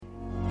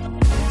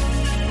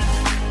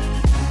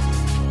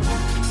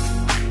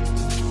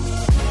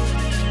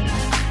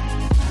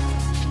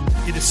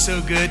So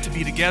good to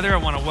be together. I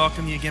want to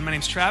welcome you again. My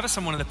name's Travis.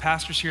 I'm one of the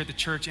pastors here at the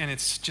church, and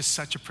it's just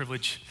such a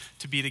privilege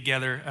to be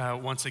together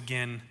once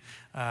again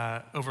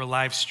over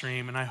live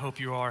stream, and I hope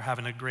you all are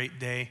having a great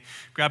day.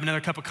 Grab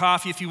another cup of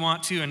coffee if you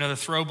want to, another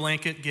throw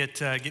blanket,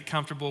 get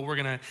comfortable. We're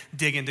going to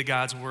dig into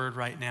God's word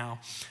right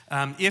now.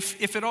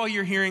 If at all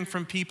you're hearing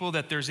from people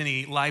that there's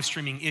any live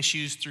streaming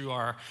issues through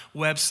our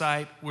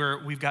website, where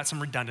we've got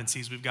some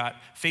redundancies. We've got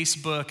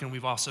Facebook and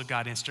we've also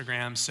got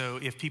Instagram, so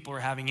if people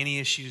are having any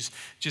issues,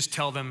 just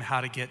tell them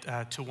how to get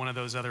to one of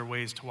those other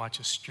ways to watch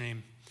us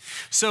stream.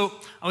 So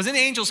I was in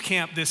Angels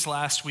Camp this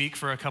last week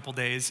for a couple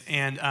days,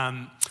 and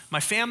my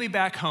family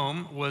back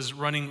home was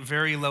running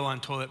very low on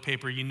toilet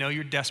paper. You know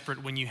you're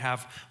desperate when you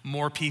have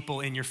more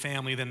people in your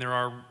family than there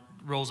are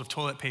rolls of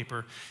toilet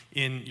paper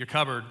in your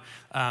cupboard.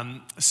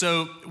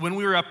 So when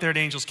we were up there at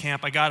Angels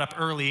Camp, I got up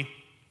early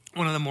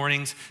one of the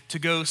mornings to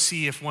go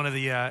see if one of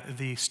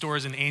the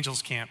stores in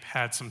Angels Camp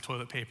had some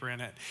toilet paper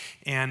in it.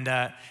 And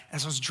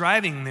as I was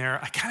driving there,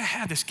 I kind of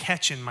had this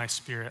catch in my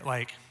spirit,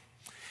 like,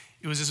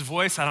 it was this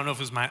voice, I don't know if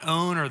it was my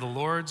own or the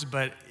Lord's,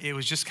 but it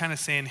was just kind of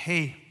saying,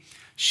 hey,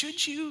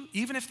 should you,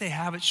 even if they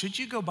have it, should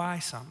you go buy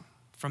some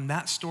from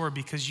that store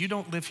because you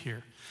don't live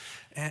here?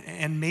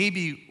 And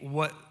maybe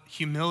what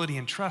humility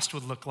and trust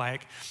would look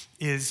like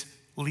is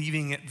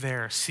leaving it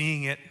there,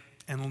 seeing it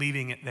and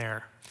leaving it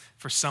there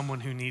for someone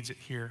who needs it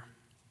here.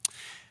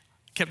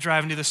 Kept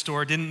driving to the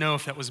store, didn't know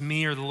if that was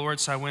me or the Lord,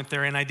 so I went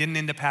there, and I didn't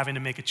end up having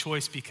to make a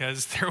choice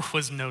because there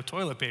was no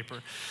toilet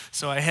paper.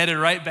 So I headed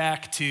right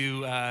back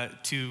to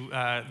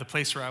the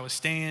place where I was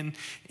staying,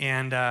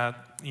 and the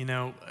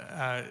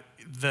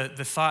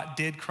thought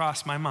did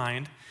cross my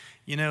mind,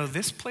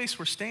 this place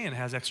we're staying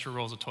has extra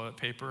rolls of toilet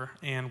paper,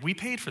 and we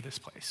paid for this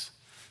place.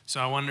 So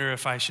I wonder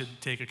if I should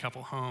take a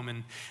couple home,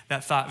 and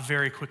that thought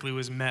very quickly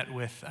was met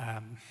with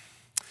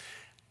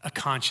a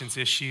conscience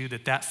issue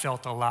that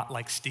felt a lot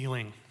like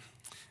stealing,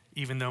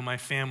 even though my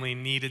family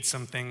needed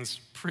some things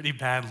pretty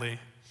badly.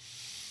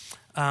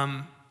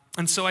 And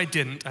so I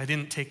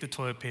didn't take the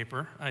toilet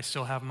paper. I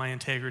still have my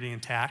integrity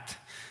intact.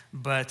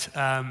 But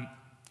I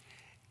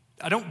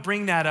don't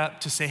bring that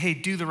up to say, hey,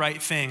 do the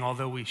right thing,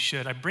 although we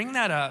should. I bring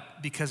that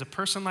up because a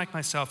person like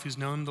myself who's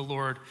known the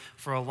Lord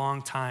for a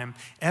long time,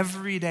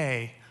 every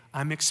day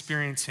I'm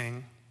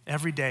experiencing,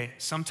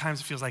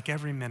 sometimes it feels like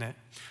every minute,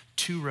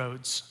 two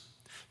roads,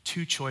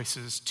 two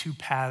choices, two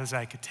paths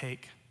I could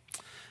take.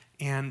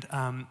 And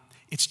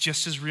it's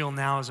just as real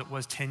now as it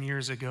was 10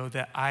 years ago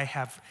that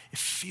it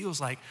feels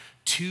like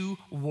two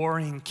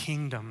warring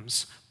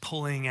kingdoms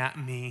pulling at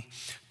me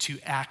to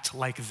act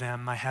like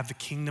them. I have the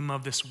kingdom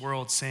of this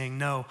world saying,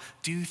 no,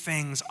 do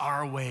things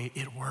our way,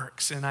 it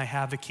works. And I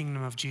have the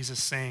kingdom of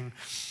Jesus saying,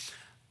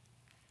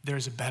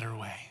 there's a better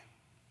way.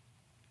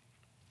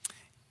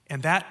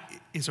 And that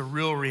is a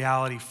real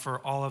reality for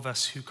all of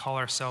us who call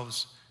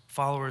ourselves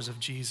followers of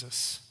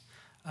Jesus.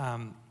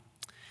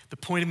 The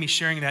point of me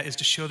sharing that is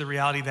to show the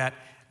reality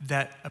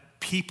that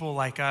people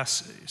like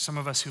us, some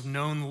of us who've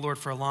known the Lord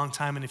for a long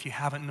time, and if you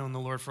haven't known the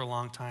Lord for a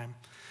long time,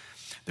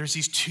 there's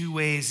these two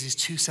ways, these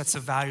two sets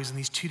of values, and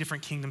these two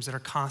different kingdoms that are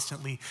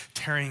constantly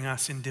tearing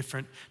us in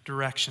different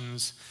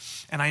directions.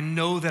 And I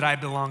know that I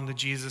belong to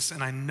Jesus,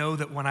 and I know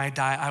that when I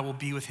die, I will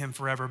be with him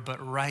forever. But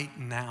right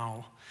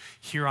now,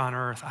 here on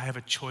earth, I have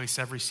a choice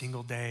every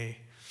single day.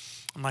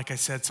 And like I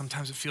said,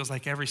 sometimes it feels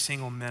like every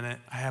single minute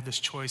I have this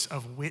choice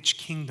of which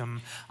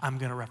kingdom I'm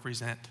going to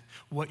represent.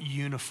 What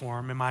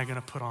uniform am I going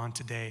to put on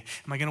today?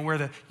 Am I going to wear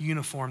the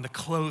uniform, the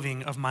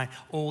clothing of my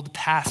old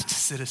past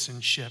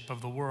citizenship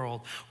of the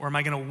world? Or am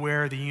I going to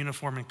wear the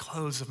uniform and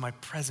clothes of my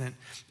present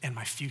and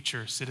my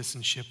future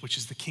citizenship, which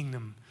is the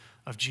kingdom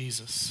of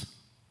Jesus?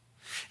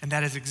 And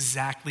that is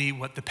exactly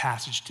what the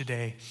passage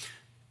today,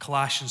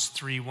 Colossians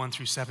 3, 1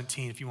 through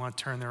 17, if you want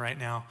to turn there right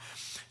now,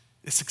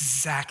 it's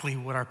exactly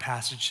what our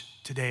passage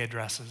today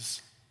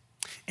addresses.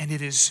 And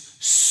it is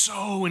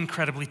so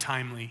incredibly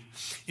timely.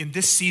 In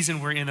this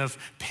season we're in of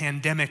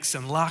pandemics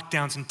and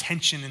lockdowns and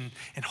tension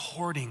and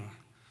hoarding,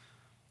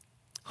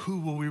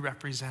 who will we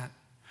represent?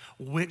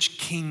 Which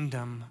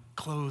kingdom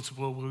clothes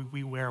will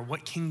we wear?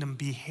 What kingdom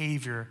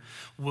behavior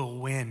will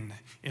win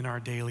in our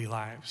daily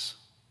lives?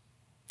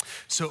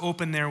 So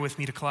open there with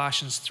me to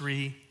Colossians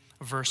 3,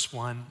 verse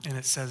 1, and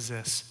it says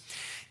this.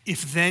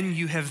 If then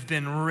you have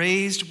been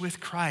raised with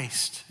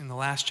Christ, and the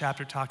last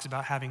chapter talks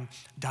about having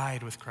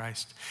died with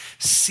Christ,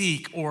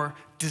 seek or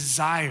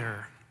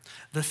desire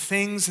the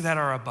things that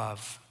are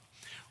above,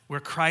 where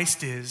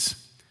Christ is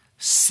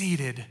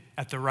seated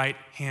at the right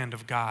hand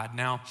of God.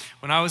 Now,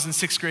 when I was in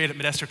 6th grade at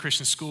Modesto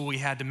Christian School, we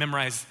had to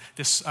memorize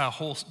this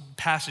whole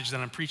passage that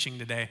I'm preaching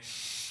today.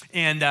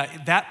 And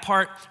that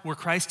part where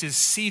Christ is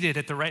seated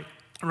at the right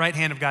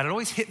hand of God, it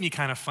always hit me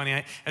kind of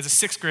funny. As a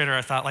 6th grader,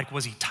 I thought,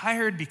 was he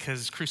tired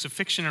because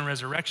crucifixion and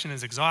resurrection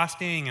is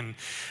exhausting? And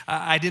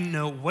I didn't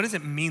know, what does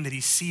it mean that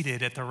he's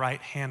seated at the right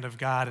hand of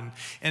God?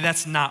 And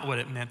that's not what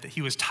it meant, that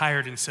he was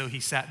tired and so he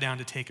sat down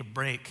to take a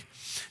break.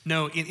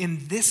 No, in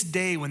this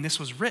day when this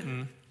was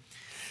written,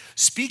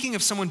 Speaking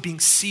of someone being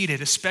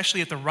seated,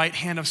 especially at the right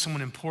hand of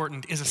someone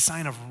important, is a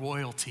sign of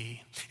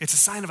royalty. It's a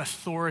sign of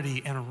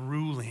authority and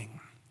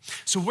ruling.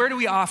 So where do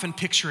we often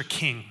picture a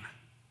king?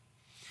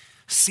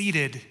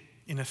 Seated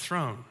in a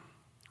throne,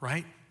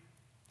 right?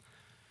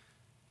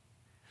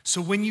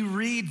 So when you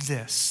read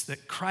this,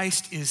 that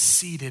Christ is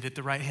seated at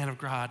the right hand of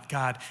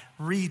God,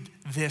 read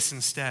this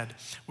instead,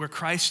 where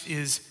Christ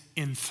is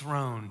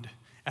enthroned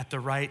at the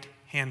right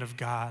hand of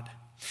God.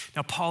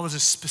 Now, Paul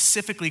is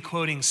specifically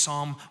quoting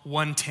Psalm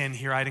 110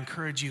 here. I'd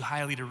encourage you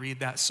highly to read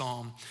that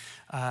psalm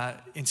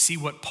and see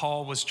what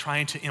Paul was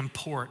trying to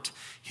import,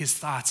 his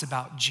thoughts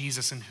about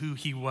Jesus and who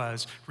he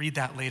was. Read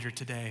that later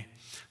today,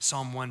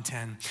 Psalm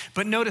 110.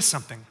 But notice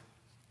something.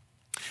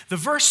 The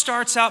verse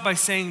starts out by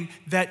saying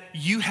that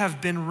you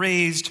have been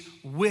raised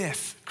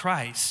with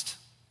Christ.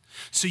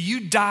 So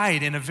you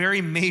died in a very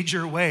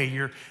major way.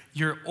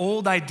 Your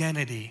old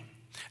identity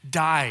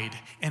died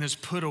and is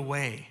put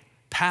away.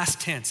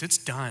 Past tense, it's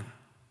done.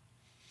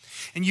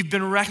 And you've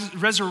been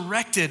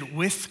resurrected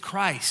with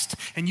Christ,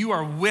 and you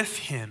are with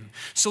him.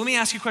 So let me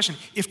ask you a question.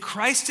 If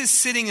Christ is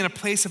sitting in a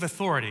place of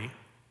authority,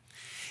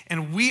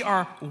 and we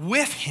are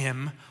with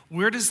him,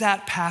 where does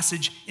that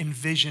passage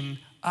envision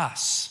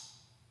us?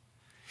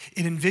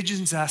 It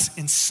envisions us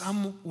in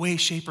some way,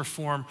 shape, or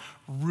form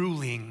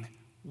ruling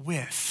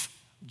with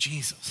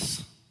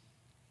Jesus.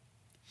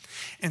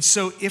 And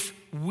so if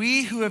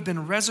we who have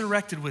been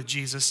resurrected with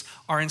Jesus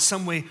are in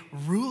some way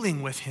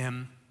ruling with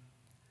him,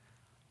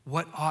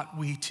 what ought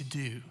we to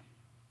do?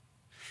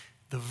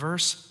 The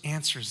verse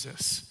answers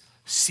this.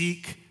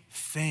 Seek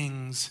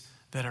things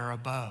that are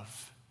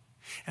above.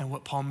 And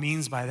what Paul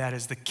means by that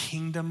is the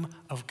kingdom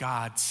of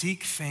God.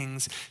 Seek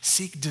things,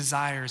 seek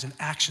desires and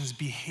actions,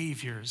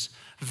 behaviors,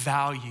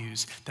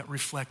 values that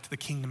reflect the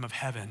kingdom of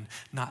heaven,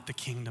 not the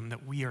kingdom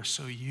that we are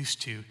so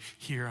used to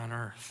here on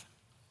earth.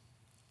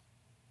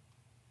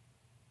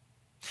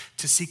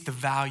 To seek the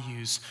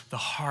values, the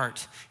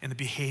heart, and the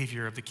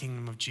behavior of the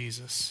kingdom of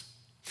Jesus.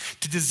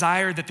 To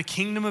desire that the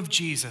kingdom of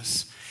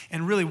Jesus,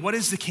 and really, what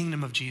is the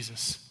kingdom of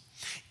Jesus?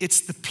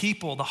 It's the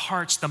people, the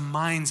hearts, the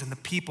minds, and the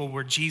people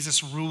where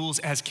Jesus rules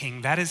as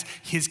king. That is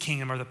his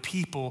kingdom, or the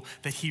people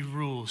that he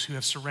rules who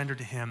have surrendered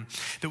to him.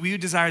 That we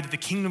would desire that the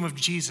kingdom of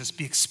Jesus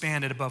be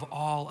expanded above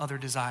all other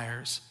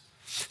desires.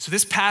 So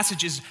this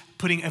passage is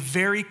putting a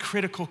very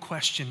critical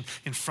question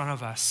in front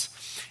of us,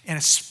 and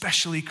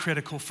especially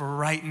critical for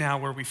right now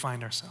where we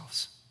find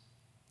ourselves.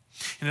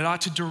 And it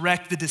ought to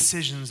direct the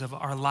decisions of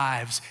our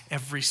lives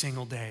every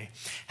single day.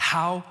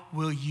 How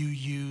will you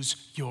use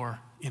your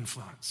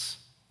influence?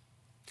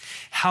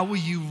 How will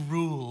you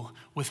rule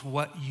with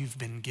what you've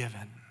been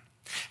given?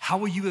 How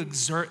will you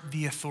exert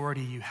the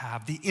authority you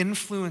have, the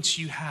influence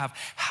you have?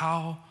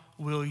 How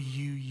will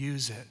you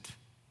use it?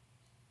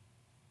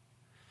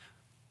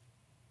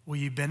 Will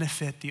you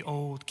benefit the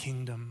old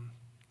kingdom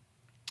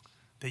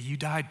that you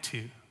died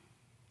to?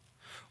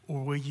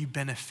 Or will you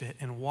benefit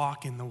and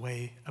walk in the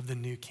way of the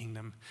new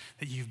kingdom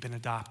that you've been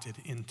adopted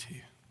into?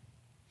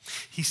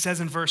 He says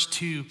in verse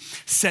 2,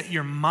 set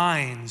your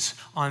minds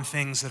on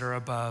things that are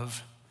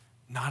above,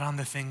 not on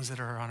the things that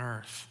are on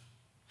earth.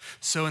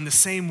 So in the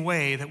same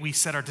way that we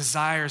set our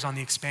desires on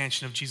the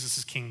expansion of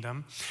Jesus'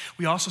 kingdom,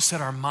 we also set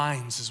our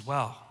minds as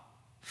well.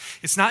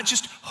 It's not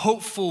just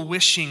hopeful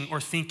wishing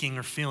or thinking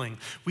or feeling.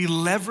 We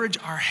leverage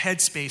our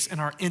headspace and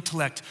our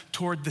intellect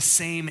toward the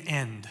same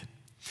end,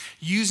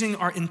 using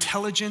our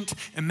intelligent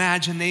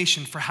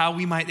imagination for how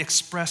we might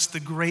express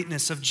the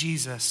greatness of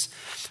Jesus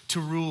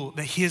to rule,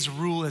 that his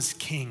rule as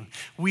king.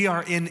 We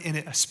are in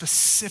a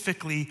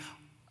specifically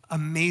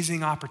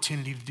amazing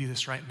opportunity to do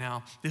this right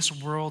now. This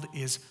world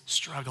is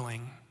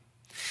struggling.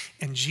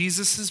 And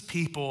Jesus'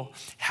 people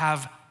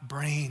have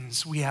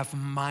brains. We have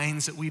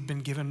minds that we've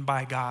been given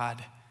by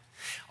God.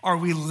 Are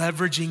we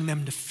leveraging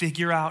them to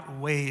figure out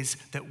ways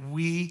that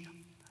we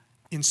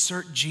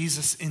insert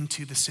Jesus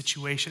into the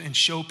situation and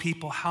show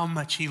people how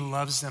much he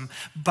loves them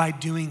by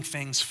doing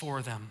things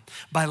for them,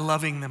 by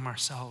loving them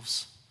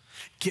ourselves?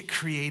 Get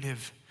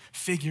creative,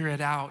 figure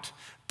it out,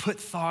 put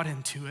thought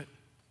into it.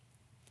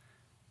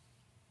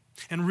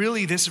 And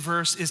really, this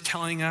verse is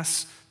telling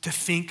us to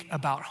think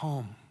about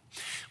home.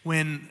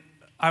 When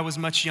I was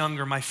much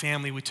younger, my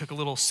family, we took a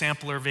little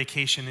sampler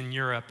vacation in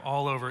Europe,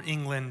 all over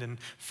England and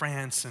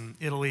France and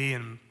Italy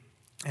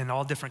and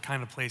all different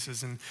kind of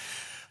places. And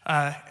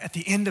at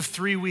the end of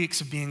 3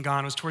 weeks of being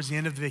gone, it was towards the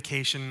end of the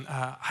vacation,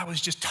 I was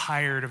just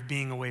tired of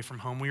being away from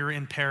home. We were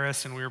in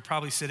Paris, and we were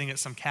probably sitting at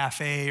some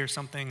cafe or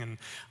something, and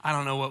I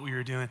don't know what we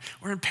were doing.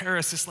 We're in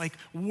Paris, this like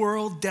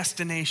world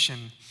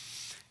destination.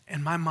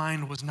 And my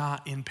mind was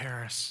not in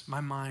Paris. My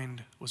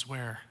mind was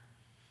where?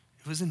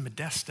 It was in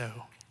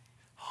Modesto,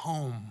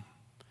 home.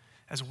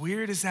 As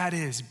weird as that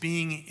is,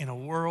 being in a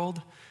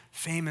world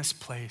famous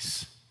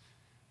place,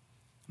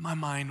 my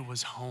mind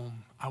was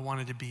home. I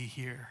wanted to be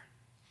here.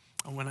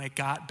 And when I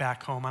got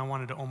back home, I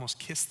wanted to almost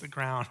kiss the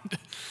ground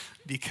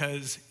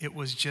because it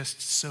was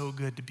just so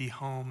good to be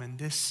home. And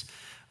this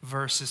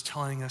verse is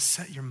telling us,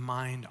 set your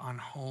mind on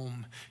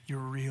home, your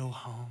real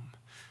home,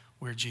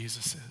 where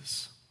Jesus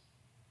is.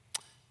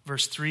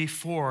 Verse 3,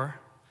 4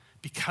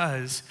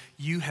 because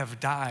you have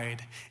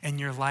died and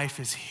your life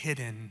is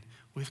hidden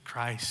with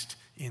Christ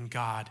in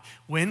God.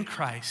 When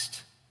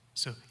Christ,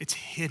 so it's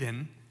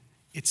hidden,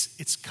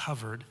 it's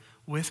covered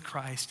with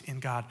Christ in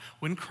God.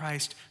 When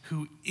Christ,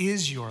 who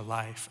is your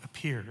life,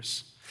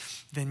 appears,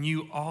 then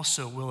you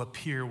also will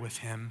appear with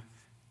him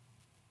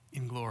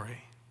in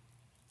glory.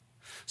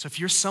 So if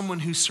you're someone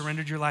who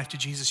surrendered your life to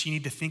Jesus, you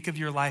need to think of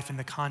your life in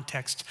the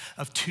context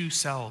of two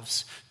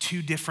selves,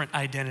 two different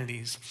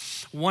identities.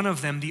 One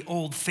of them, the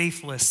old,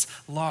 faithless,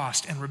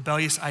 lost, and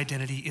rebellious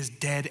identity, is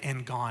dead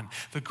and gone.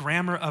 The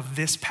grammar of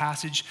this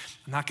passage,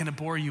 I'm not going to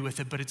bore you with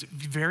it, but it's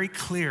very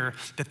clear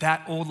that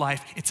that old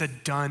life, it's a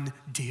done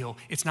deal.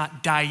 It's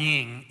not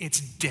dying,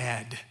 it's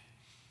dead.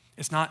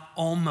 It's not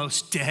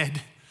almost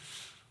dead,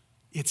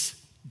 it's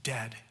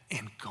dead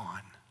and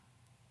gone.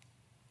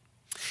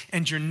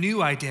 And your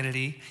new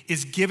identity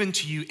is given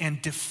to you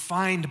and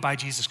defined by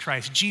Jesus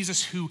Christ.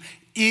 Jesus, who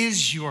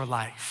is your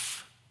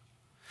life.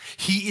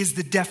 He is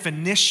the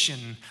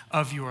definition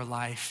of your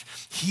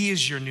life. He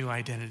is your new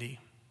identity.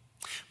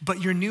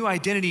 But your new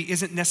identity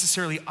isn't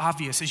necessarily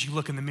obvious as you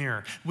look in the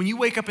mirror. When you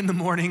wake up in the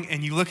morning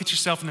and you look at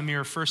yourself in the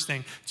mirror, first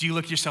thing, do you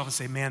look at yourself and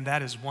say, man,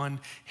 that is one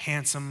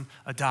handsome,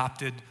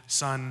 adopted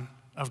son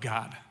of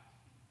God?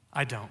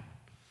 I don't.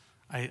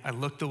 I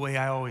look the way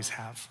I always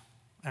have.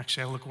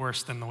 Actually, I look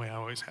worse than the way I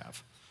always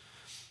have.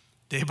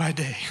 Day by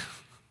day.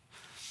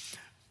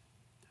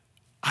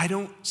 I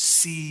don't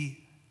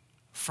see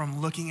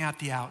from looking at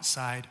the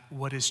outside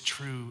what is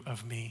true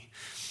of me.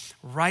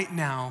 Right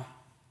now,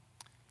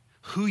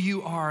 who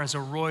you are as a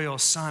royal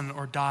son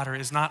or daughter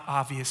is not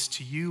obvious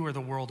to you or the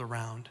world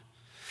around.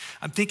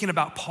 I'm thinking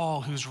about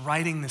Paul, who's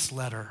writing this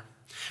letter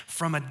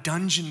from a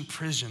dungeon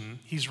prison.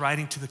 He's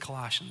writing to the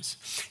Colossians.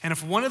 And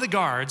if one of the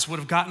guards would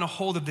have gotten a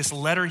hold of this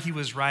letter he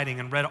was writing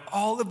and read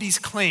all of these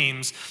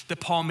claims that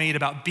Paul made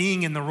about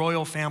being in the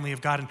royal family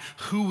of God and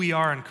who we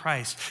are in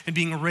Christ and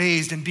being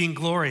raised and being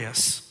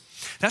glorious,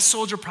 that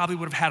soldier probably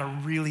would have had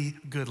a really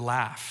good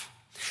laugh.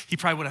 He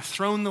probably would have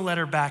thrown the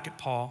letter back at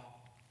Paul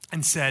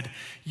and said,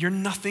 you're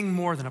nothing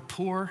more than a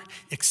poor,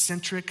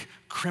 eccentric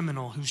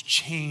criminal who's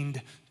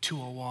chained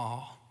to a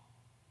wall.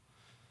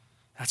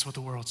 That's what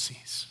the world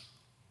sees.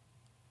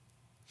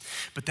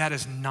 But that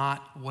is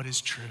not what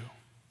is true.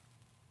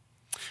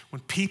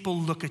 When people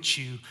look at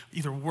you,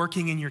 either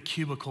working in your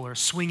cubicle or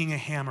swinging a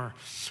hammer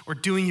or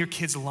doing your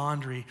kids'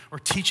 laundry or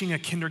teaching a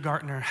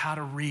kindergartner how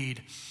to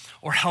read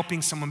or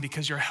helping someone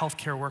because you're a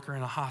healthcare worker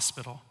in a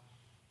hospital,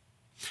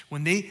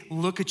 when they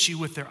look at you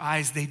with their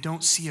eyes, they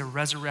don't see a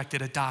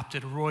resurrected,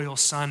 adopted, royal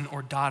son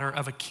or daughter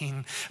of a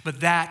king,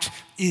 but that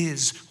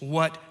is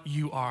what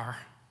you are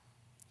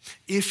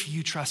if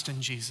you trust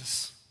in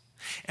Jesus.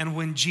 And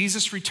when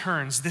Jesus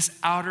returns, this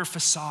outer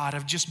facade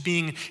of just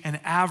being an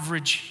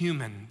average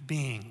human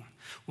being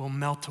will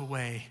melt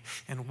away,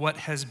 and what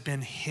has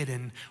been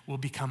hidden will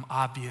become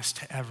obvious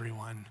to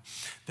everyone,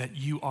 that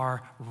you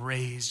are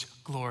raised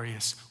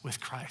glorious with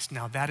Christ.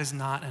 Now, that is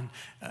not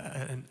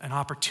an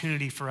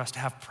opportunity for us to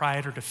have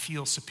pride or to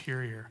feel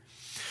superior.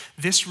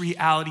 This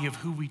reality of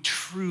who we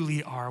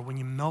truly are, when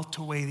you melt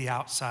away the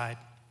outside,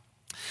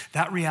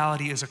 that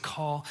reality is a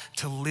call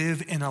to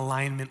live in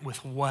alignment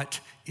with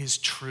what is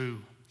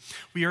true.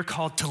 We are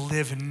called to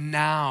live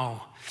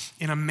now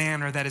in a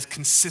manner that is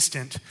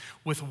consistent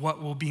with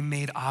what will be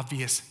made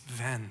obvious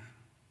then.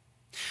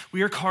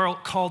 We are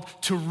called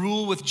to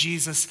rule with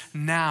Jesus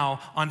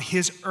now on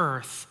his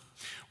earth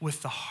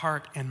with the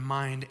heart and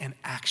mind and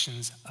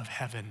actions of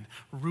heaven.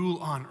 Rule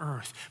on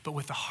earth, but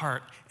with the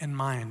heart and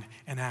mind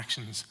and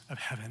actions of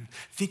heaven.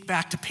 Think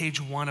back to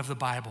page 1 of the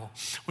Bible.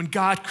 When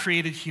God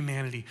created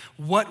humanity,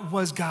 what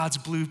was God's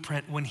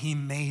blueprint when he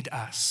made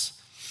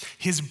us?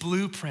 His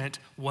blueprint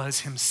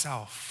was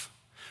himself.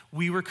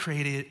 We were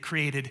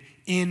created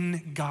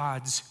in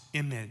God's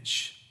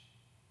image.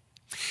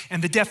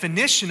 And the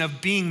definition of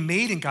being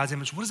made in God's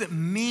image, what does it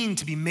mean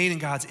to be made in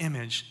God's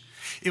image?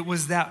 It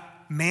was that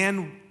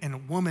man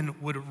and woman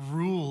would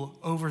rule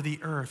over the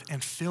earth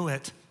and fill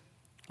it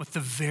with the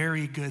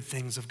very good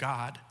things of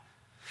God.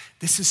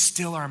 This is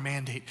still our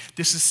mandate.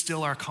 This is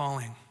still our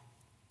calling.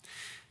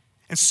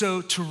 And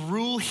so to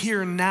rule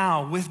here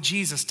now with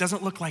Jesus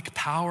doesn't look like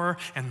power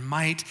and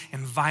might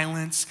and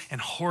violence and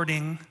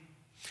hoarding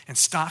and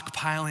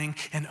stockpiling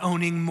and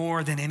owning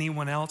more than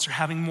anyone else or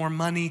having more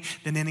money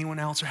than anyone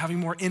else or having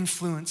more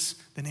influence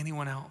than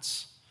anyone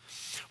else.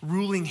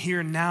 Ruling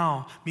here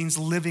now means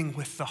living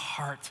with the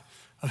heart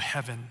of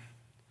heaven.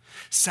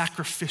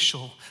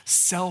 Sacrificial,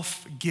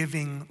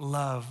 self-giving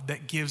love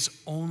that gives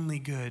only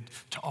good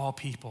to all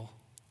people.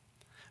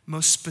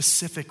 Most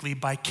specifically,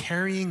 by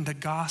carrying the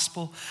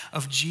gospel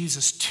of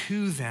Jesus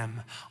to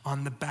them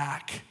on the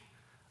back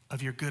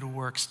of your good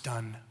works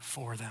done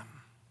for them.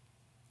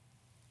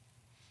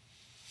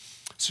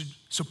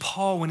 So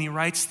Paul, when he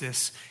writes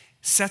this,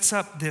 sets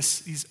up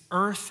these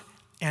earth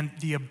and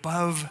the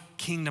above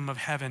kingdom of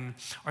heaven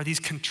are these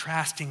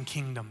contrasting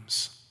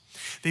kingdoms.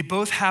 They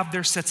both have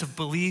their sets of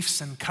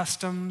beliefs and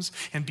customs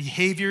and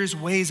behaviors,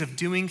 ways of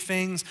doing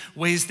things,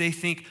 ways they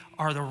think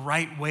are the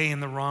right way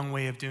and the wrong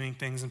way of doing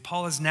things. And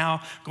Paul is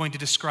now going to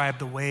describe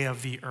the way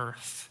of the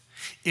earth,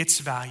 its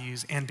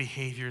values and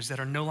behaviors that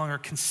are no longer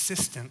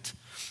consistent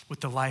with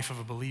the life of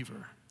a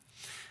believer,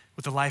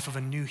 with the life of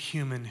a new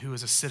human who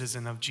is a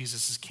citizen of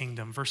Jesus'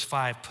 kingdom. Verse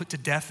 5, put to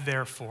death,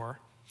 therefore,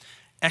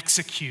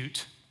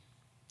 execute,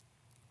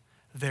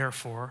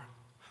 therefore,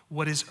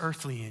 what is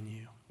earthly in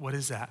you. What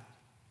is that?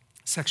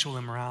 Sexual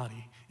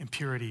immorality,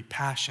 impurity,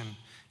 passion,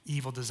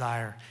 evil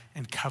desire,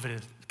 and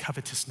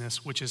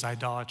covetousness, which is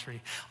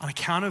idolatry. On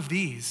account of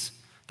these,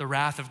 the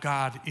wrath of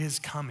God is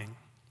coming.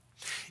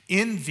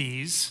 In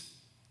these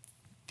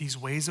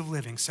ways of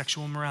living,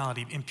 sexual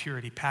immorality,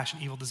 impurity, passion,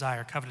 evil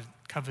desire,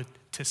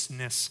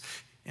 covetousness,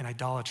 and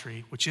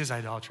idolatry, which is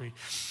idolatry,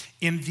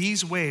 in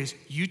these ways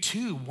you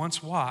too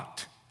once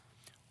walked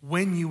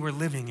when you were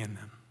living in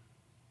them.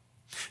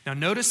 Now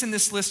notice in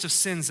this list of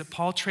sins that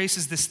Paul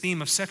traces this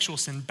theme of sexual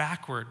sin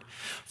backward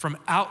from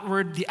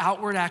the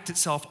outward act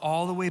itself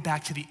all the way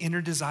back to the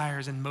inner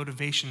desires and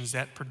motivations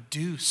that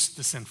produce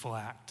the sinful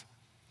act.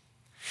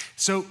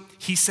 So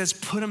he says,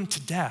 put them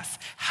to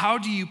death. How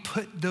do you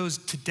put those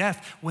to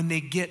death when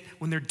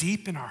they're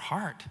deep in our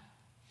heart?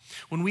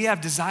 When we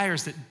have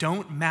desires that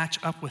don't match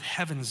up with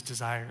heaven's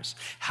desires,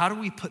 how do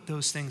we put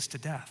those things to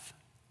death?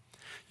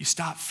 You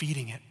stop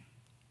feeding it.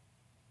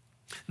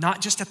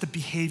 Not just at the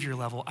behavior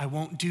level, I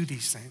won't do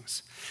these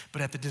things, but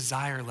at the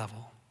desire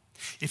level.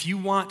 If you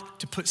want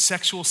to put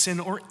sexual sin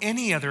or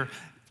any other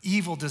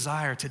evil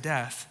desire to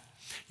death,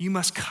 you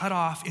must cut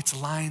off its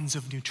lines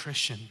of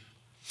nutrition.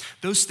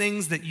 Those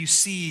things that you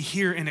see,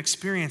 hear, and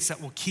experience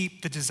that will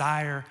keep the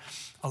desire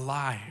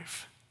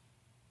alive.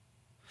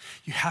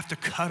 You have to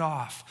cut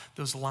off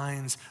those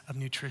lines of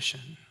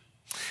nutrition.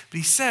 But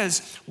he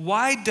says,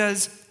 why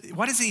does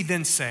he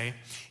then say,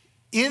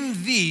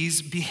 in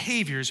these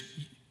behaviors,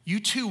 you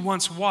too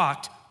once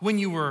walked when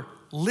you were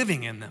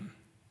living in them?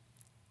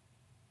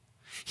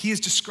 He is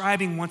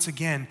describing once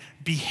again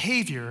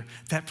behavior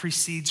that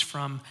precedes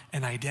from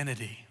an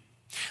identity.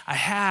 I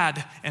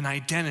had an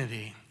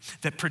identity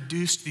that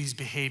produced these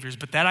behaviors,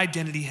 but that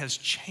identity has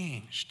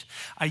changed.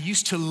 I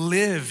used to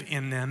live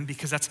in them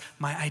because that's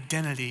my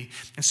identity,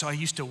 and so I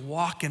used to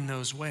walk in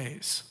those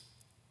ways.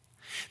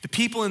 The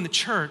people in the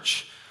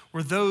church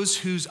were those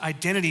whose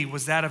identity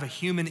was that of a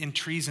human in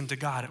treason to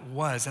God.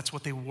 That's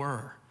what they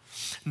were.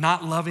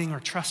 Not loving or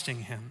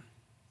trusting him.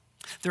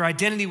 Their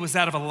identity was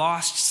that of a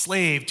lost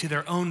slave to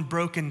their own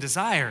broken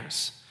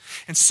desires.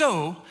 And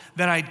so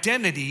that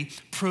identity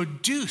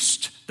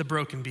produced the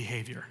broken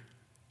behavior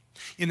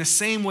in the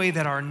same way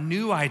that our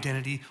new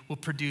identity will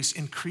produce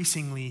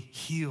increasingly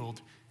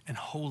healed and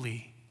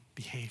holy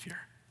behavior.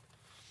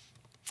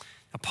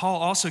 Now,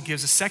 Paul also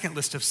gives a second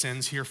list of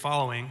sins here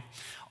following,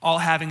 all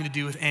having to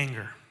do with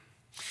anger.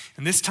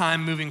 And this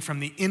time moving from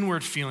the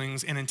inward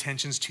feelings and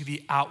intentions to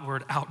the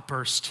outward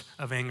outburst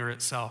of anger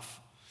itself.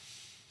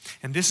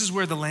 And this is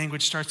where the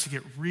language starts to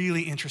get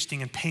really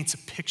interesting and paints a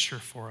picture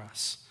for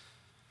us.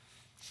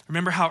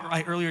 Remember how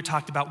I earlier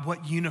talked about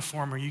what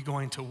uniform are you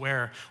going to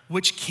wear?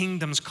 Which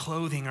kingdom's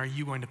clothing are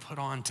you going to put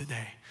on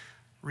today?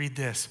 Read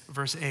this,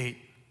 verse 8.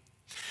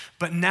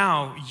 But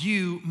now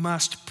you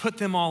must put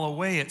them all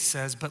away, it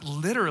says. But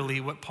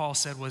literally what Paul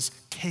said was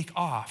take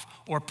off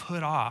or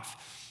put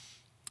off.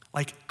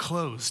 Like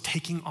clothes,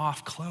 taking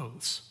off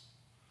clothes.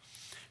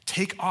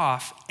 Take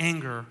off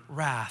anger,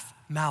 wrath,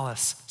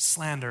 malice,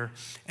 slander,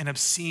 and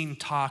obscene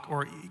talk,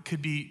 or it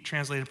could be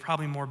translated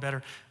probably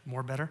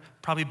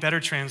probably better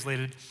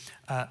translated,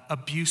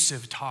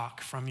 abusive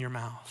talk from your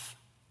mouth.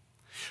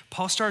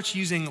 Paul starts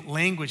using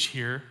language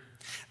here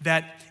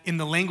that in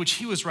the language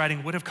he was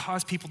writing would have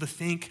caused people to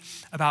think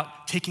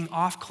about taking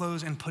off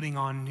clothes and putting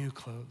on new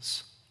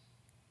clothes.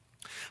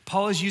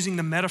 Paul is using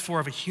the metaphor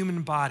of a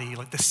human body,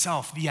 like the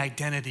self, the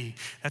identity.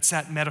 That's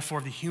that metaphor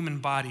of the human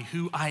body,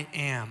 who I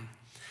am.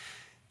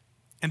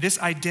 And this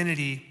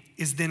identity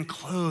is then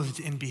clothed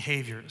in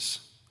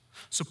behaviors.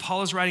 So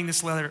Paul is writing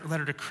this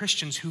letter to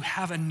Christians who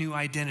have a new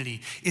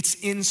identity. It's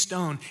in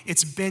stone.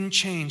 It's been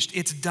changed.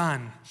 It's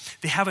done.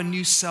 They have a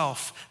new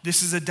self.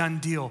 This is a done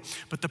deal.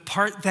 But the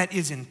part that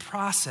is in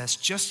process,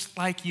 just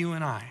like you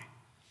and I,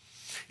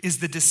 is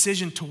the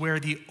decision to wear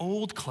the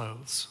old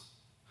clothes,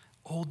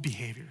 old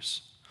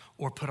behaviors,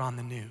 or put on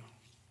the new.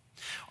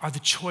 Are the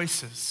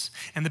choices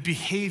and the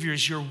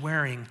behaviors you're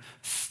wearing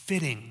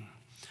fitting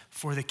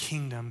for the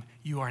kingdom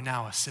you are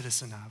now a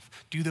citizen of?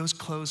 Do those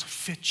clothes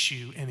fit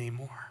you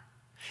anymore?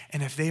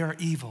 And if they are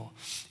evil,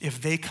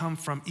 if they come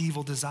from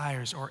evil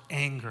desires or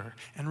anger,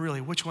 and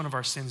really, which one of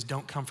our sins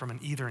don't come from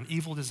either an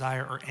evil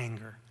desire or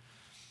anger?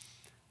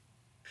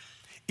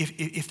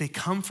 If they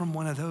come from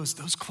one of those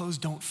clothes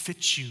don't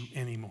fit you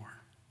anymore.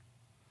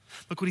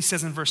 Look what he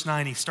says in verse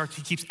 9. He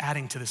keeps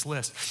adding to this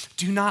list.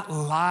 Do not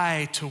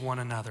lie to one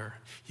another.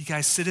 You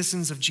guys,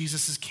 citizens of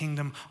Jesus'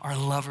 kingdom, are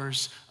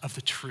lovers of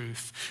the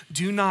truth.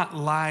 Do not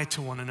lie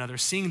to one another,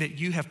 seeing that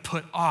you have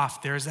put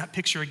off, there's that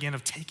picture again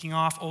of taking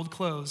off old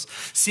clothes,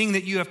 seeing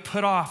that you have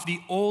put off the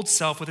old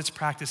self with its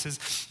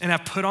practices and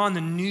have put on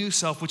the new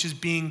self, which is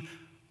being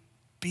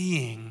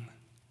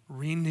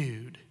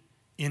renewed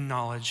in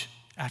knowledge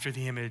after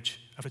the image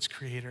of its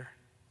creator.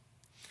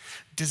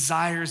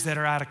 Desires that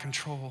are out of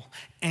control,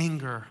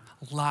 anger,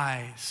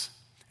 lies,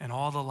 and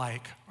all the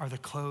like are the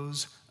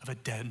clothes of a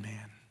dead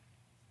man.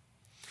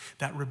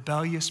 That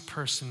rebellious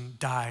person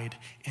died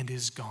and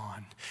is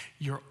gone.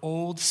 Your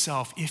old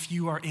self, if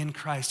you are in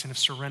Christ and have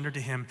surrendered to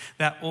him,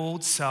 that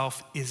old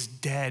self is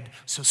dead.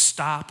 So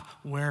stop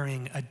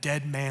wearing a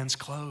dead man's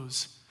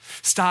clothes.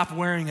 Stop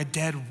wearing a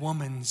dead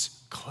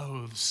woman's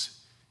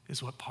clothes,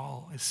 is what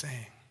Paul is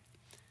saying.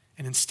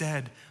 And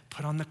instead,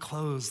 put on the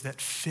clothes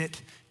that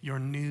fit your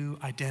new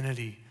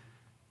identity,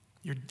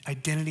 your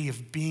identity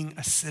of being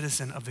a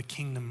citizen of the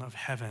kingdom of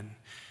heaven.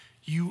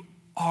 You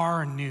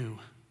are new.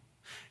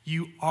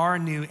 You are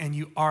new, and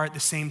you are at the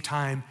same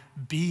time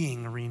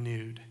being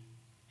renewed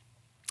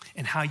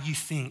in how you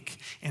think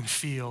and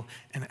feel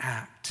and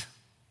act.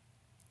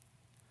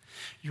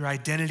 Your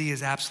identity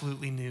is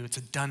absolutely new. It's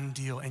a done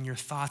deal, and your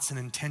thoughts and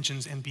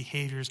intentions and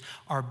behaviors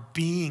are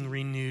being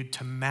renewed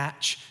to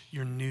match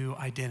your new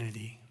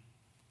identity.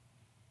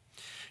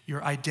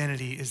 Your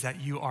identity is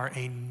that you are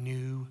a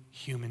new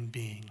human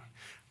being.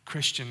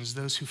 Christians,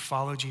 those who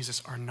follow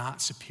Jesus, are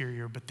not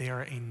superior, but they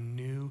are a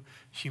new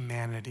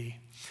humanity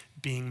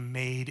being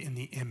made in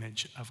the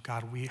image of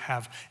God. We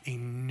have a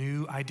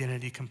new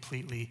identity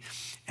completely,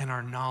 and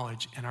our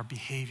knowledge and our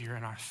behavior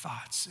and our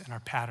thoughts and our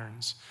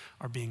patterns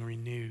are being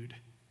renewed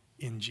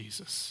in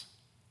Jesus.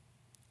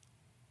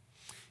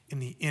 In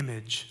the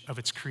image of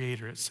its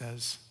creator, it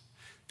says.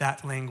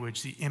 That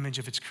language, the image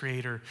of its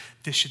creator,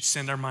 this should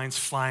send our minds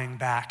flying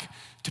back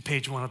to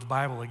page 1 of the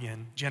Bible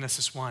again,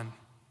 Genesis 1.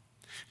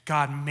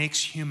 God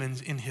makes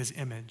humans in his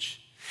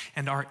image,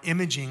 and our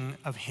imaging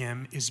of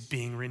him is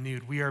being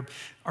renewed. We are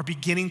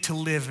beginning to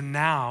live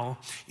now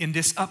in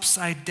this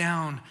upside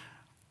down,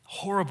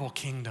 horrible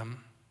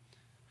kingdom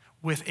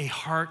with a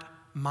heart,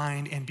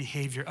 mind, and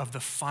behavior of the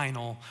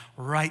final,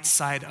 right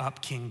side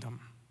up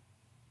kingdom.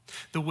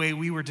 The way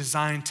we were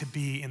designed to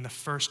be in the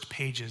first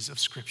pages of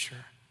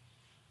Scripture.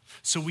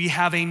 So we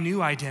have a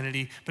new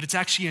identity, but it's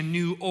actually a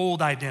new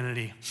old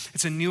identity.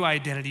 It's a new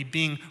identity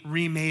being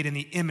remade in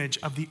the image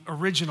of the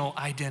original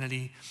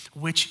identity,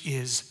 which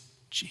is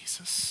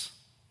Jesus.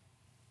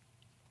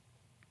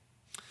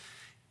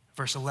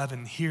 Verse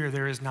 11, here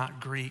there is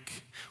not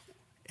Greek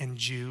and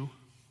Jew.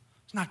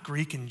 It's not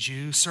Greek and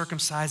Jew,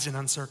 circumcised and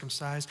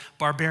uncircumcised,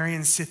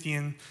 barbarian,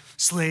 Scythian,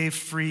 slave,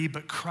 free,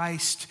 but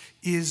Christ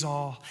is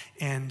all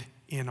and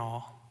in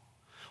all.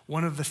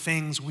 One of the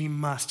things we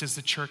must, as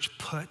the church,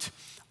 put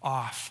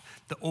off,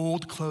 the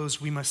old clothes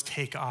we must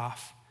take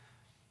off,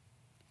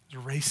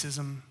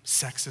 racism,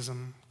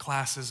 sexism,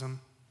 classism.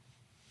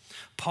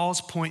 Paul's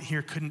point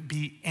here couldn't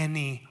be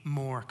any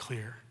more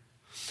clear.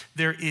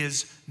 There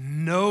is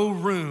no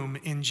room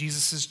in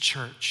Jesus'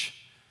 church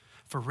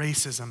for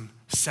racism,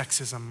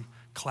 sexism,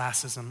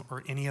 classism,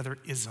 or any other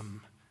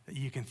ism that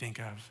you can think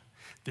of.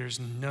 There's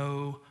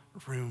no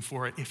room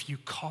for it. If you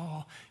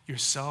call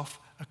yourself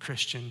a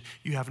Christian,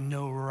 you have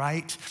no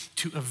right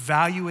to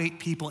evaluate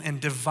people and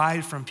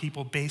divide from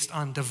people based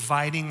on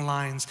dividing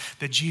lines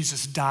that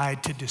Jesus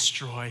died to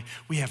destroy.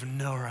 We have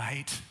no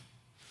right.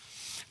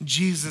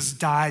 Jesus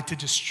died to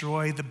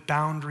destroy the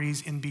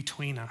boundaries in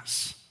between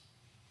us.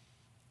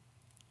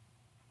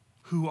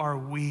 Who are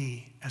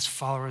we as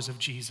followers of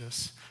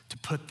Jesus to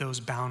put those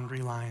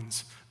boundary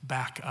lines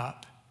back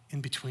up in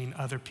between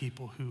other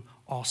people who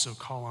also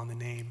call on the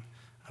name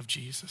of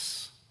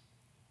Jesus?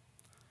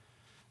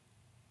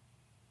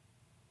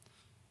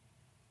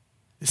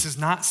 This is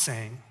not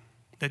saying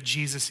that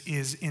Jesus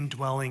is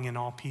indwelling in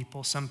all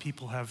people. Some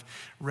people have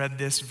read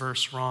this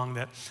verse wrong,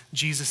 that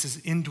Jesus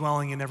is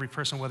indwelling in every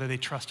person, whether they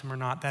trust him or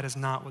not. That is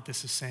not what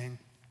this is saying.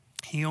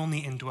 He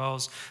only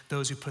indwells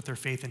those who put their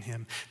faith in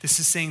him. This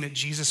is saying that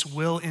Jesus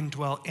will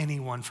indwell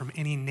anyone from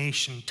any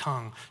nation,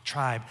 tongue,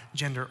 tribe,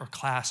 gender, or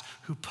class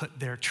who put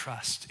their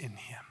trust in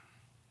him.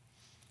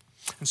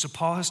 And so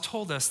Paul has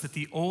told us that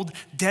the old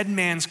dead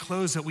man's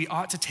clothes that we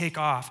ought to take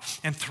off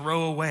and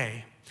throw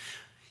away,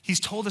 he's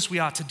told us we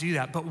ought to do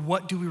that, but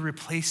what do we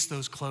replace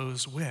those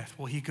clothes with?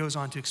 Well, he goes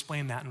on to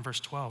explain that in verse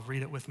 12.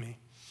 Read it with me.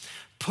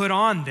 Put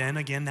on then,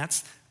 again,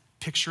 that's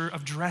picture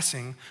of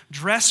dressing.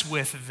 Dress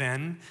with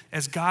then,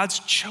 as God's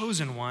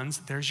chosen ones,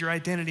 there's your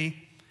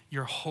identity,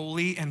 you're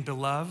holy and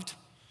beloved.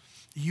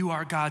 You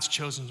are God's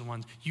chosen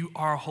ones. You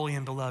are holy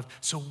and beloved.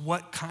 So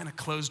what kind of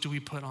clothes do we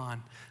put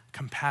on?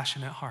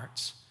 Compassionate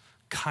hearts,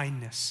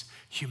 kindness,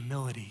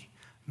 humility,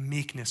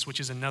 meekness, which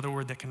is another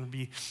word that can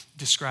be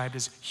described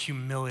as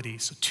humility.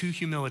 So 2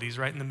 humilities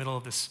right in the middle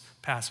of this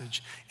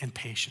passage, and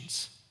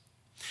patience.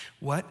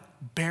 What?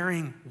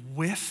 Bearing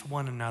with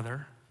one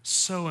another.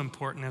 So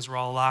important as we're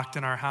all locked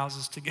in our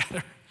houses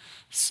together.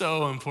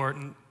 So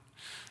important.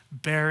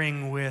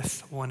 bearing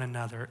with one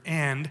another.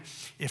 And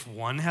if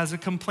one has a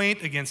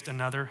complaint against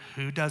another,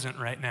 who doesn't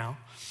right now?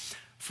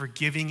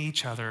 Forgiving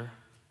each other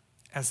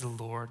as the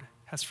Lord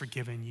has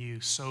forgiven you,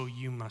 so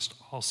you must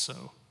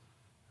also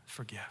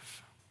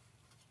forgive.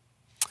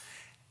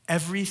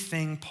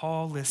 Everything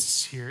Paul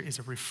lists here is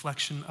a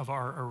reflection of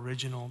our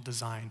original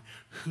design,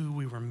 who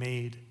we were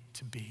made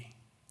to be.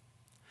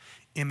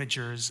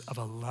 Imagers of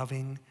a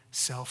loving,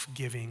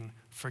 self-giving,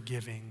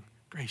 forgiving,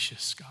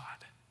 gracious God.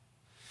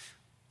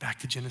 Back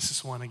to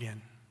Genesis 1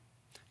 again.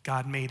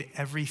 God made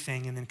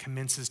everything and then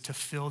commences to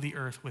fill the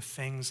earth with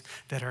things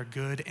that are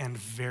good and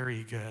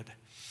very good.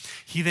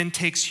 He then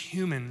takes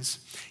humans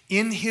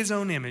in his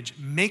own image,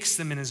 makes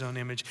them in his own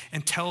image,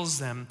 and tells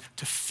them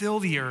to fill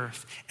the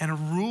earth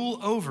and rule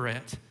over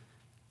it.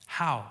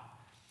 How?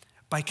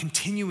 By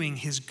continuing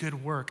his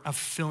good work of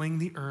filling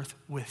the earth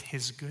with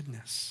his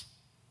goodness.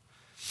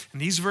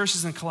 And these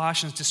verses in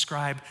Colossians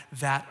describe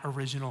that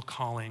original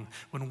calling.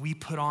 When we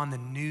put on the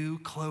new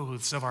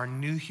clothes of our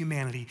new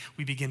humanity,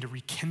 we begin to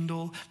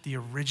rekindle the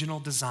original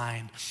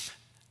design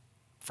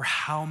for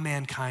how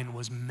mankind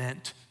was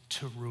meant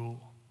to rule.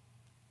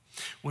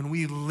 When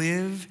we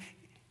live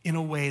in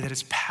a way that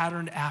is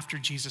patterned after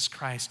Jesus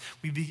Christ,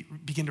 we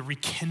begin to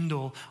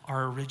rekindle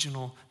our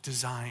original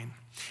design,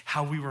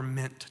 how we were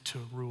meant to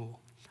rule.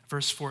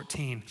 Verse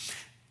 14,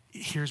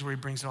 here's where he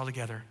brings it all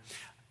together.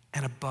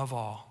 And above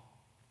all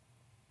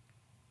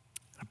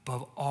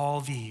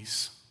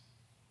these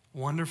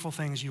wonderful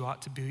things you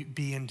ought to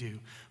be and do,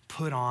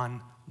 put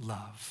on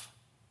love,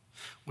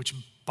 which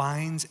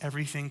binds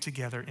everything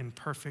together in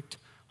perfect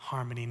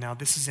harmony. Now,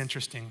 this is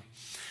interesting.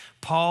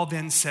 Paul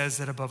then says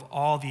that above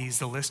all these,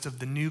 the list of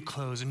the new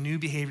clothes and new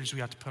behaviors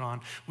we ought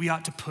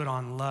to put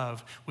on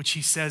love, which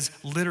he says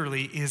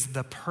literally is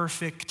the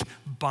perfect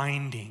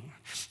binding.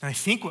 And I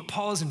think what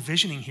Paul is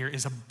envisioning here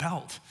is a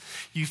belt.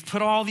 You've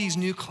put all these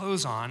new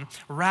clothes on,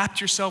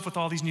 wrapped yourself with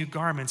all these new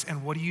garments,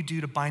 and what do you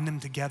do to bind them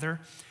together?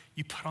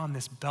 You put on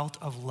this belt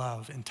of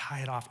love and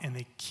tie it off, and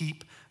they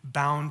keep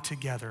bound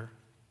together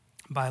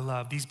by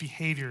love. These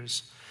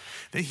behaviors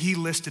that he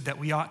listed that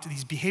we ought to,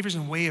 these behaviors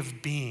and way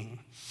of being,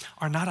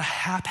 are not a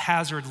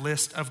haphazard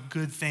list of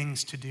good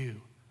things to do.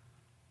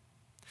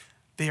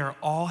 They are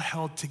all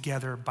held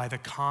together by the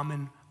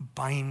common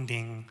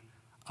binding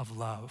of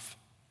love.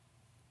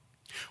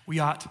 We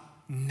ought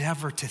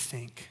never to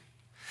think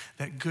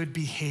that good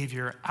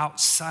behavior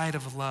outside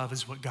of love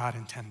is what God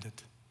intended.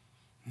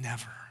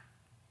 Never.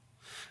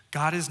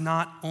 God is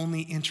not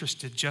only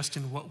interested just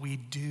in what we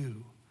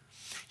do,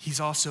 he's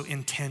also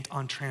intent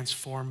on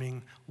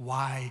transforming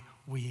why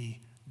we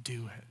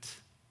do it.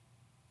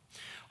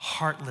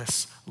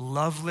 Heartless,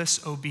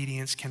 loveless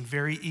obedience can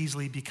very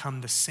easily become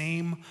the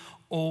same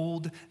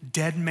old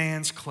dead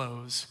man's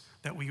clothes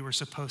that we were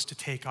supposed to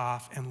take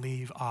off and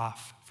leave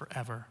off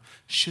forever.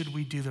 Should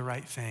we do the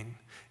right thing?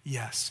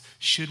 Yes.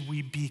 Should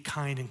we be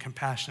kind and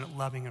compassionate,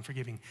 loving and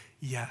forgiving?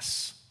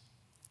 Yes.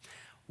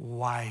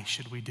 Why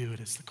should we do it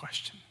is the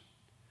question.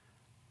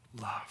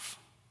 Love.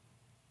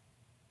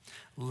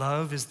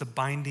 Love is the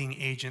binding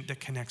agent that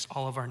connects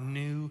all of our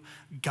new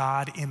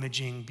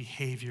God-imaging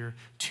behavior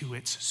to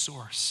its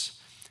source,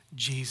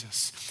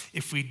 Jesus.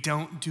 If we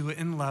don't do it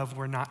in love,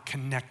 we're not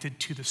connected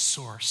to the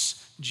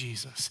source,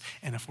 Jesus.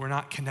 And if we're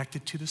not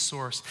connected to the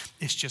source,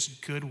 it's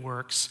just good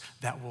works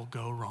that will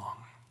go wrong.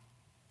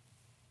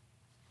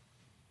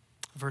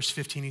 Verse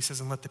 15, he says,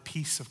 and let the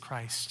peace of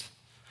Christ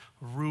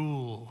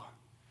rule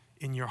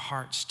in your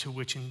hearts, to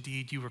which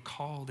indeed you were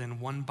called in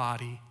one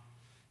body,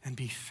 and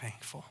be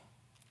thankful.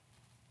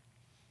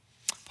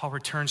 Paul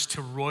returns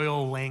to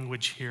royal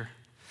language here.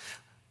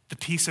 The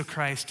peace of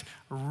Christ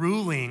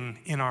ruling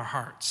in our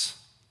hearts.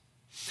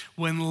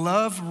 When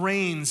love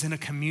reigns in a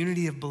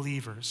community of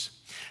believers,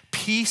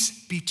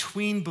 peace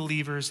between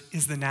believers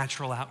is the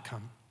natural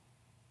outcome.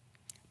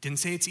 Didn't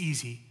say it's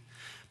easy,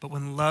 but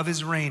when love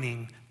is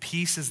reigning,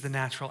 peace is the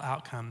natural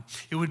outcome.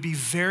 It would be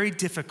very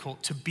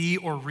difficult to be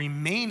or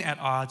remain at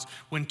odds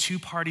when two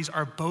parties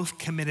are both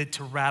committed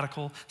to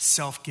radical,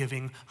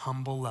 self-giving,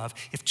 humble love.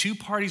 If two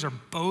parties are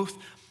both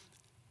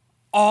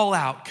all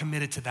out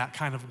committed to that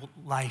kind of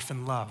life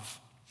and love,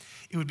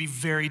 it would be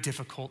very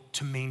difficult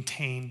to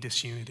maintain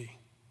disunity.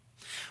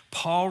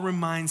 Paul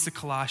reminds the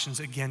Colossians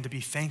again to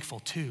be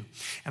thankful too.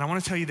 And I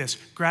want to tell you this,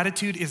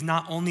 gratitude is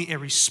not only a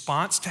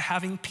response to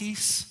having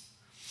peace,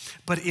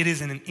 but it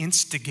is an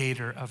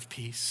instigator of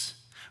peace.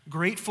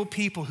 Grateful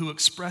people who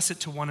express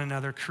it to one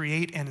another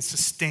create and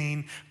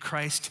sustain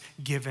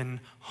Christ-given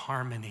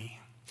harmony.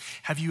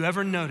 Have you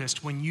ever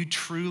noticed when you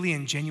truly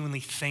and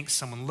genuinely thank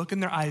someone, look in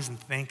their eyes and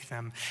thank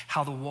them,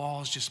 how the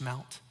walls just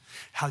melt,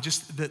 how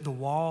just the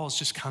walls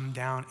just come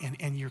down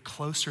and you're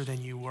closer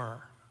than you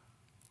were?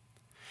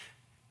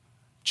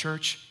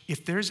 Church,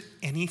 if there's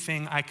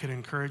anything I could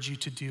encourage you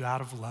to do out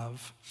of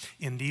love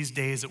in these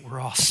days that we're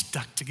all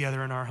stuck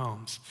together in our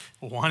homes,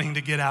 wanting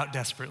to get out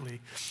desperately,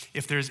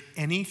 if there's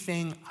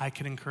anything I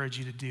could encourage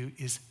you to do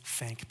is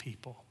thank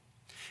people.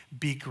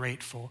 Be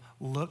grateful.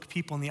 Look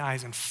people in the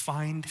eyes and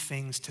find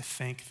things to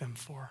thank them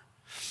for.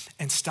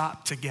 And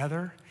stop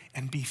together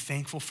and be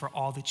thankful for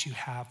all that you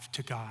have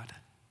to God.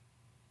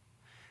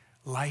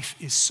 Life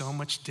is so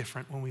much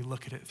different when we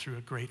look at it through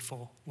a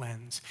grateful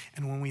lens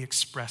and when we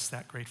express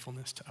that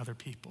gratefulness to other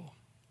people.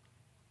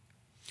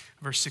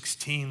 Verse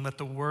 16, let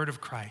the word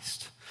of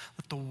Christ,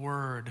 let the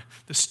word,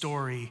 the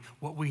story,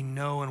 what we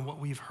know and what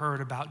we've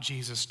heard about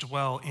Jesus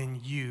dwell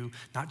in you,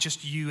 not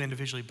just you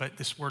individually, but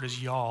this word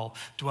is y'all,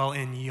 dwell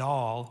in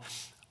y'all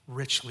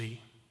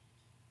richly.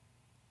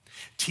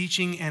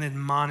 Teaching and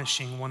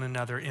admonishing one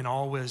another in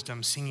all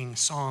wisdom, singing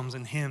psalms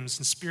and hymns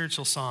and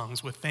spiritual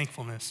songs with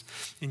thankfulness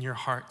in your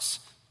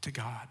hearts to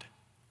God.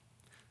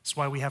 That's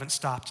why we haven't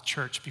stopped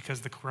church, because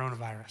of the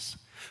coronavirus.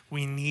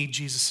 We need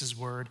Jesus'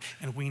 word,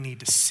 and we need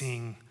to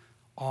sing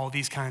all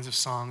these kinds of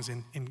songs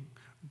in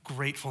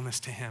gratefulness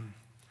to him.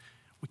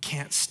 We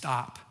can't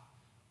stop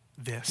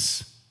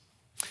this.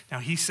 Now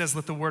he says,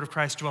 let the word of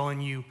Christ dwell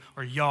in you,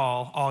 or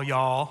y'all, all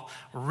y'all,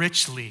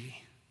 richly.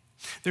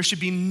 There should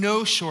be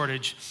no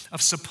shortage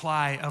of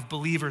supply of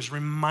believers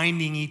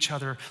reminding each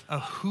other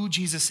of who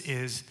Jesus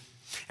is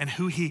and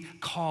who he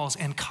calls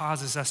and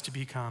causes us to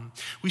become.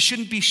 We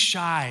shouldn't be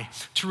shy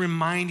to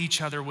remind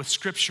each other with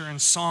scripture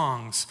and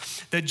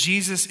songs that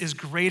Jesus is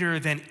greater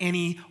than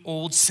any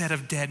old set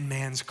of dead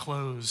man's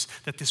clothes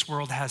that this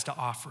world has to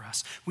offer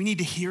us. We need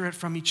to hear it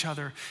from each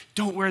other.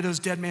 Don't wear those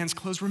dead man's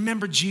clothes.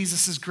 Remember,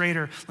 Jesus is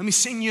greater. Let me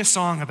sing you a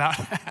song about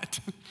that.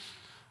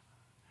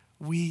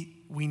 We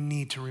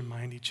need to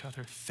remind each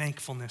other.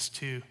 Thankfulness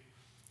too.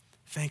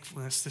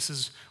 Thankfulness. This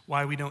is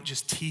why we don't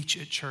just teach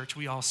at church,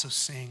 we also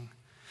sing.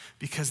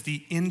 Because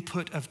the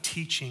input of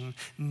teaching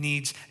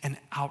needs an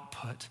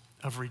output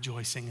of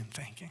rejoicing and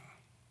thanking.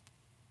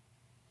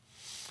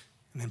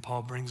 And then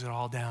Paul brings it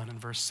all down in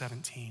verse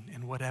 17.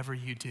 And whatever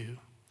you do,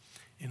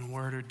 in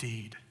word or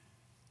deed,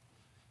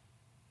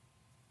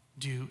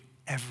 do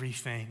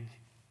everything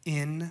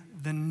in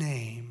the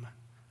name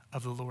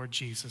of the Lord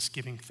Jesus,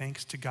 giving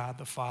thanks to God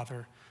the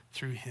Father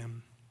through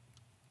him.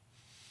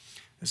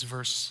 This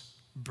verse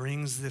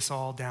brings this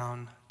all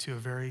down to a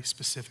very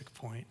specific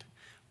point.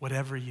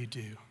 Whatever you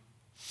do,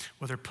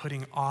 whether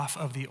putting off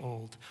of the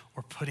old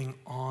or putting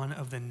on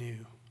of the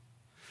new,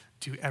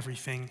 do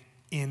everything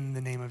in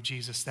the name of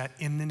Jesus. That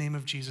in the name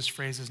of Jesus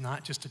phrase is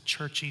not just a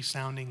churchy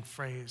sounding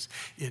phrase.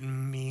 It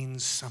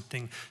means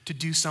something. To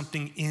do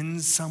something in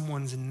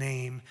someone's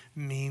name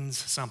means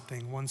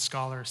something. One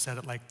scholar said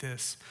it like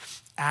this: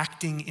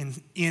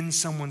 acting in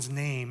someone's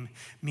name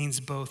means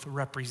both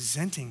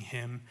representing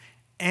him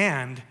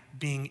and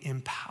being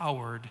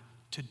empowered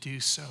to do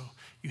so.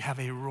 You have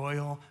a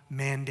royal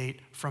mandate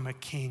from a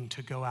king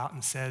to go out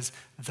and says,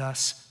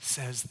 thus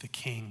says the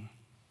king.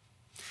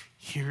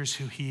 Here's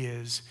who he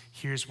is,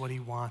 here's what he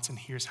wants, and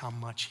here's how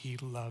much he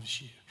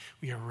loves you.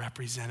 We are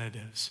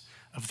representatives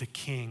of the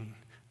King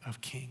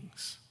of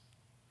Kings.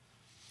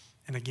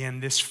 And again,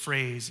 this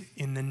phrase,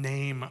 in the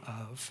name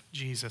of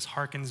Jesus,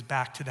 harkens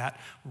back to that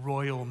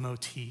royal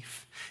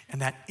motif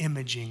and that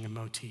imaging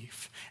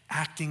motif.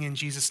 Acting in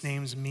Jesus'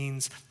 name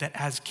means that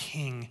as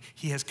king,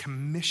 he has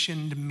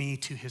commissioned me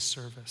to his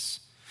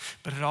service.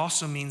 But it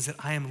also means that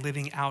I am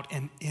living out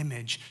an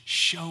image,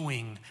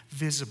 showing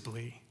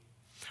visibly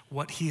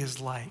what he is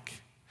like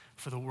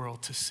for the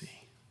world to see.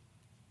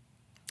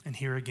 And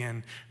here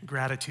again,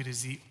 gratitude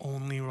is the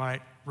only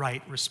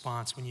right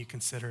response when you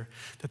consider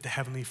that the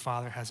Heavenly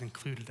Father has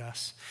included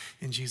us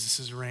in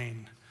Jesus'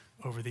 reign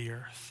over the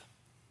earth.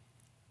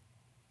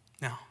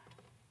 Now,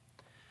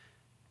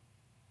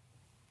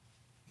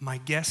 my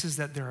guess is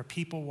that there are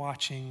people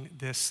watching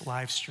this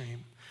live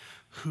stream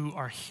who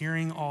are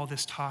hearing all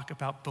this talk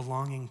about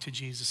belonging to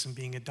Jesus and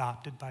being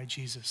adopted by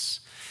Jesus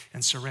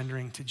and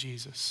surrendering to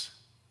Jesus.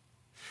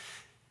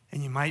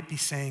 And you might be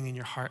saying in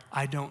your heart,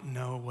 I don't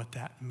know what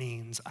that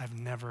means. I've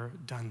never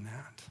done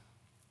that.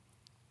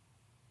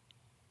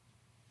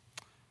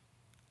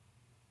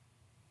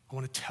 I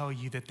want to tell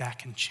you that that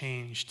can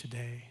change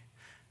today.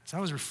 As I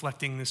was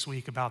reflecting this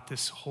week about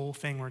this whole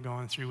thing we're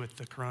going through with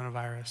the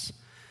coronavirus,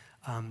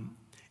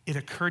 it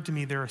occurred to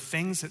me there are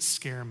things that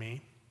scare me.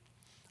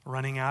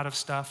 Running out of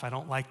stuff, I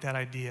don't like that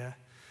idea.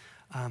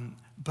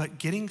 But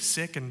getting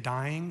sick and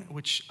dying,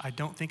 which I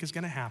don't think is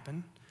going to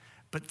happen,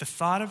 but the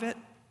thought of it,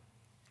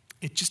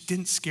 it just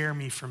didn't scare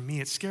me for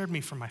me. It scared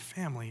me for my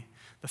family,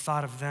 the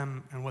thought of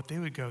them and what they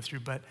would go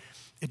through, but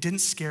it didn't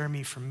scare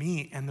me for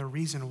me. And the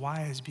reason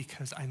why is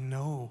because I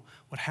know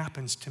what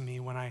happens to me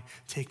when I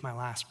take my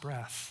last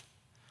breath.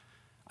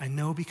 I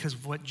know because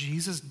of what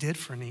Jesus did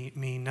for me,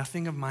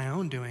 nothing of my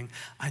own doing.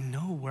 I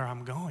know where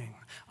I'm going.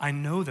 I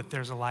know that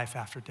there's a life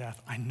after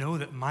death. I know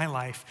that my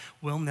life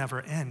will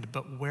never end,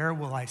 but where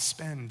will I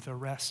spend the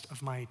rest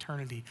of my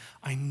eternity?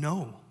 I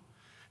know.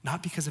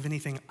 Not because of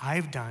anything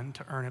I've done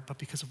to earn it, but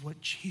because of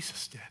what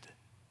Jesus did.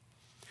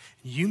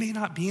 You may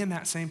not be in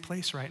that same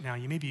place right now.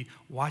 You may be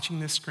watching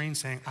this screen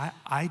saying,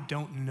 I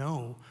don't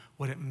know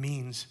what it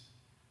means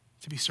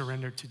to be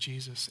surrendered to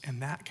Jesus.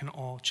 And that can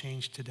all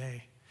change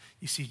today.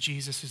 You see,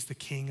 Jesus is the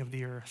King of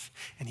the earth,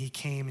 and he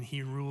came and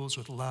he rules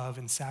with love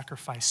and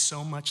sacrifice,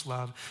 so much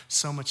love,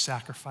 so much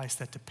sacrifice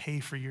that to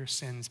pay for your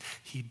sins,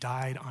 he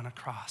died on a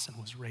cross and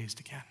was raised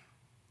again.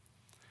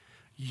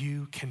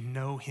 you can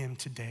know him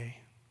today.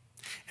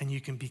 And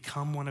you can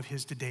become one of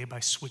his today by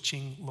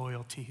switching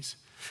loyalties,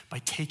 by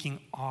taking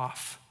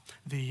off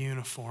the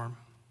uniform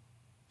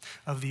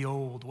of the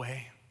old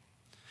way,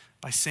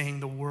 by saying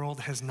the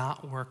world has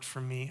not worked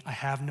for me. I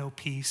have no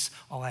peace.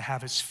 All I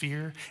have is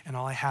fear, and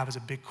all I have is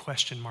a big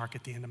question mark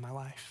at the end of my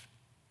life.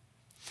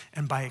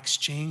 And by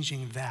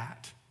exchanging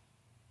that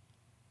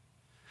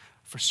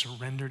for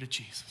surrender to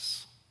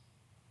Jesus.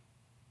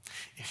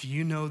 If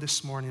you know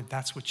this morning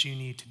that's what you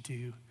need to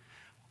do,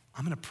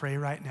 I'm going to pray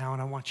right now,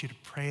 and I want you to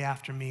pray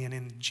after me, and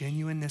in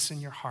genuineness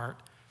in your heart,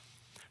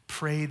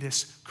 pray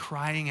this,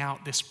 crying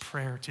out this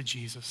prayer to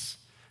Jesus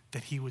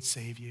that he would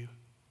save you.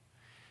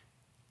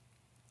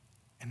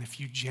 And if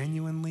you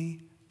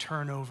genuinely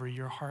turn over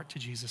your heart to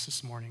Jesus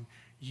this morning,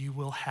 you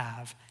will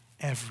have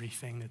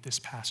everything that this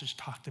passage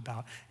talked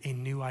about, a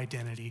new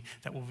identity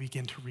that will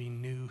begin to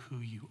renew who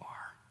you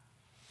are.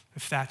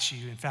 If that's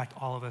you, in fact,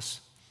 all of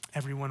us,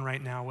 everyone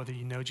right now, whether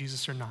you know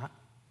Jesus or not,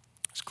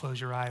 just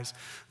close your eyes.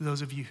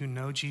 Those of you who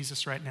know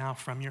Jesus right now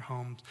from your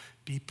homes,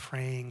 be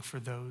praying for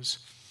those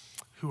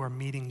who are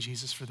meeting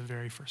Jesus for the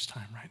very first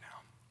time right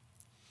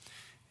now.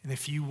 And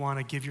if you want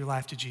to give your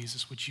life to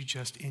Jesus, would you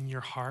just in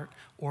your heart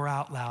or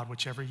out loud,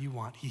 whichever you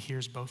want, he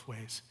hears both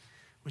ways,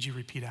 would you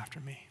repeat after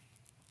me?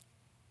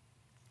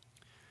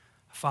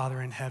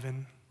 Father in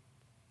heaven,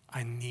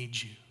 I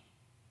need you.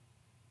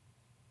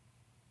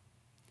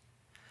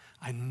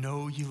 I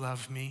know you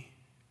love me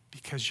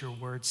because your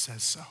word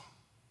says so.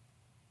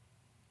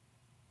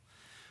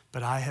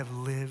 But I have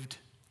lived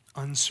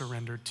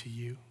unsurrendered to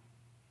you.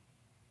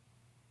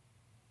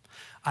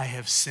 I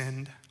have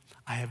sinned.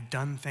 I have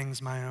done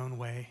things my own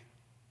way.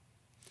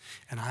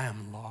 And I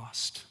am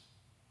lost.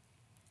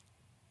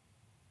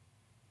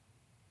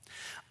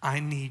 I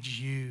need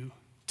you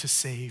to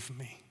save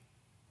me.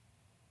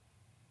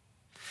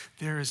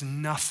 There is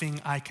nothing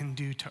I can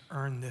do to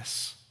earn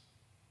this.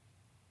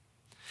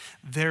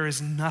 There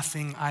is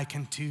nothing I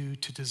can do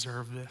to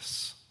deserve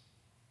this.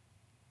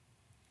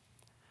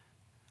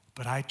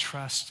 But I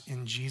trust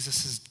in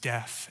Jesus'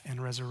 death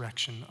and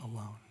resurrection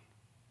alone.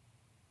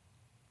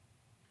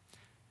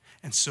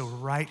 And so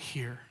right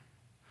here,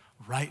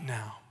 right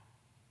now,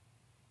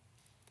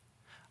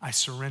 I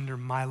surrender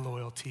my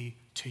loyalty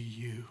to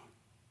you,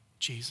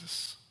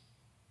 Jesus.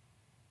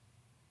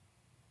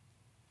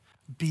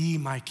 Be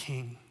my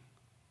King.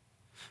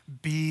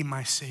 Be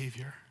my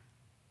Savior.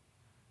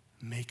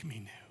 Make me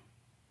new.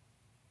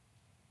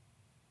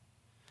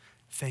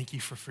 Thank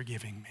you for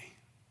forgiving me.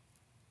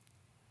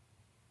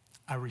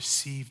 I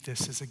receive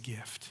this as a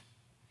gift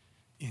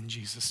in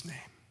Jesus' name.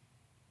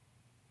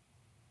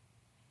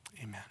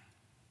 Amen.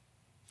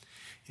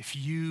 If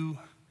you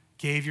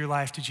gave your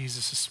life to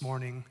Jesus this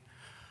morning,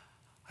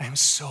 I am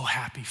so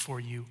happy for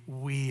you.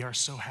 We are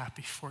so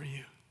happy for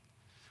you.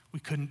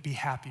 We couldn't be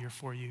happier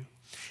for you.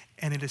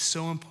 And it is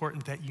so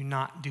important that you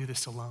not do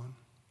this alone.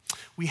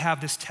 We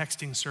have this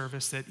texting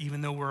service that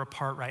even though we're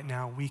apart right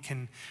now, we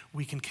can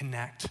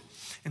connect.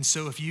 And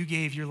so if you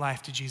gave your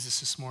life to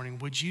Jesus this morning,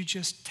 would you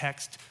just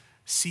text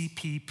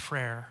CP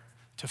prayer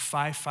to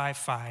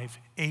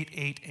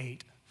 555-888.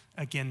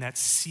 Again,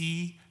 that's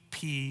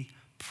CP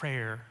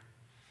prayer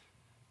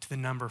to the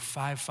number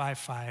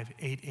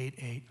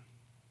 555-888.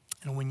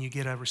 And when you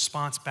get a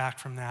response back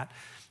from that,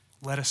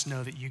 let us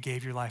know that you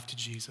gave your life to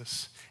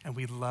Jesus. And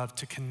we'd love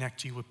to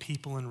connect you with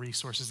people and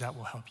resources that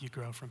will help you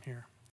grow from here.